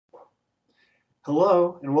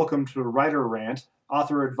Hello, and welcome to Writer Rant,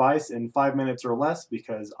 author advice in 5 minutes or less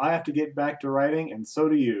because I have to get back to writing and so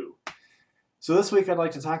do you. So this week I'd like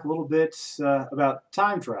to talk a little bit about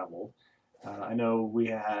time travel. I know we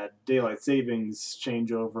had daylight savings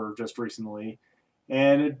changeover just recently,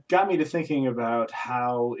 and it got me to thinking about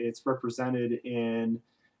how it's represented in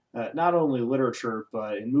not only literature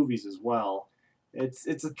but in movies as well.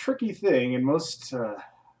 It's a tricky thing, and most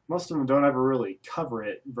of them don't ever really cover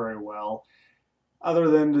it very well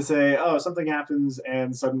other than to say, oh, something happens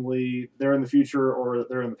and suddenly they're in the future or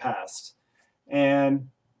they're in the past. And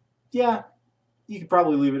yeah, you could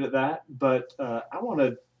probably leave it at that, but I want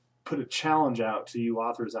to put a challenge out to you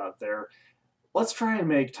authors out there. Let's try and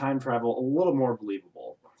make time travel a little more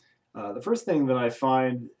believable. The first thing that I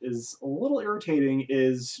find is a little irritating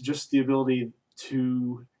is just the ability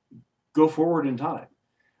to go forward in time.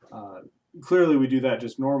 Uh, Clearly, we do that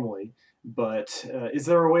just normally, but is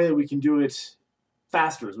there a way that we can do it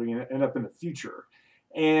faster so we can end up in the future?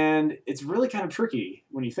 And it's really kind of tricky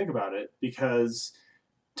when you think about it because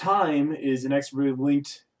time is inextricably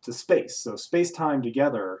linked to space. So space-time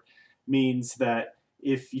together means that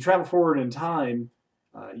if you travel forward in time,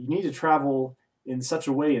 you need to travel in such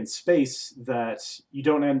a way in space that you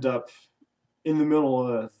don't end up in the middle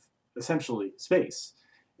of essentially space,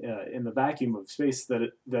 in the vacuum of space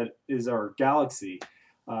that is our galaxy.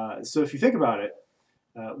 So if you think about it,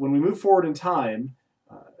 when we move forward in time,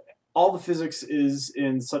 uh, all the physics is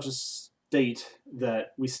in such a state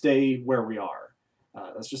that we stay where we are.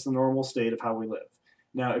 That's just the normal state of how we live.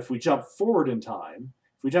 Now, if we jump forward in time,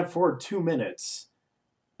 if we jump forward 2 minutes,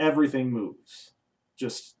 everything moves.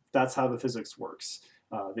 Just that's how the physics works.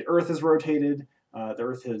 The Earth is rotated. The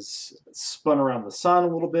Earth has spun around the sun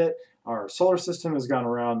a little bit. Our solar system has gone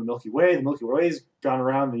around the Milky Way. The Milky Way has gone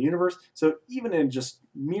around the universe. So even in just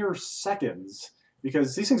mere seconds,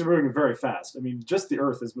 because these things are moving very fast. I mean, just the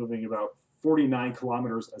Earth is moving about 49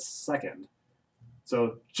 kilometers a second.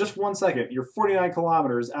 So just 1 second, you're 49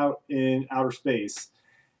 kilometers out in outer space.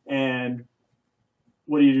 And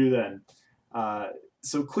what do you do then? Uh,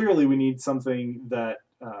 so clearly, we need something that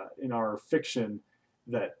in our fiction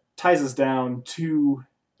that ties us down to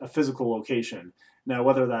a physical location. Now,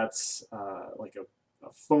 whether that's like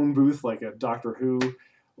a phone booth, like a Doctor Who,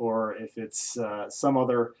 or if it's some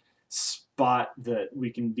other spot that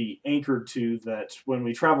we can be anchored to, that when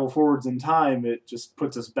we travel forwards in time, it just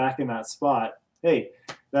puts us back in that spot. Hey,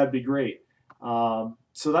 that'd be great.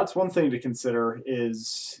 So that's one thing to consider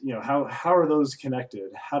is, how are those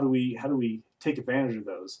connected? How do we take advantage of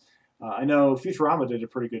those? I know Futurama did a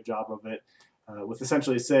pretty good job of it, with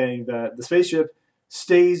essentially saying that the spaceship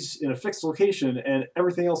stays in a fixed location and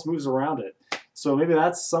everything else moves around it. So maybe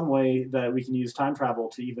that's some way that we can use time travel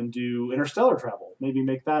to even do interstellar travel. Maybe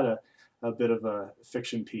make that a bit of a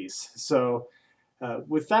fiction piece. So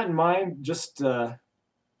with that in mind, just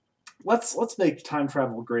let's make time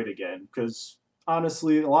travel great again, because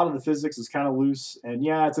honestly, a lot of the physics is kind of loose, and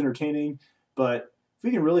yeah, it's entertaining, but if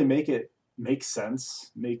we can really make it make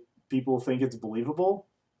sense, make people think it's believable,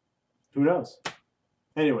 who knows?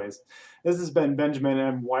 Anyways, this has been Benjamin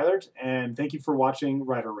M. Weilert, and thank you for watching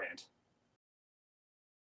Writer Rant.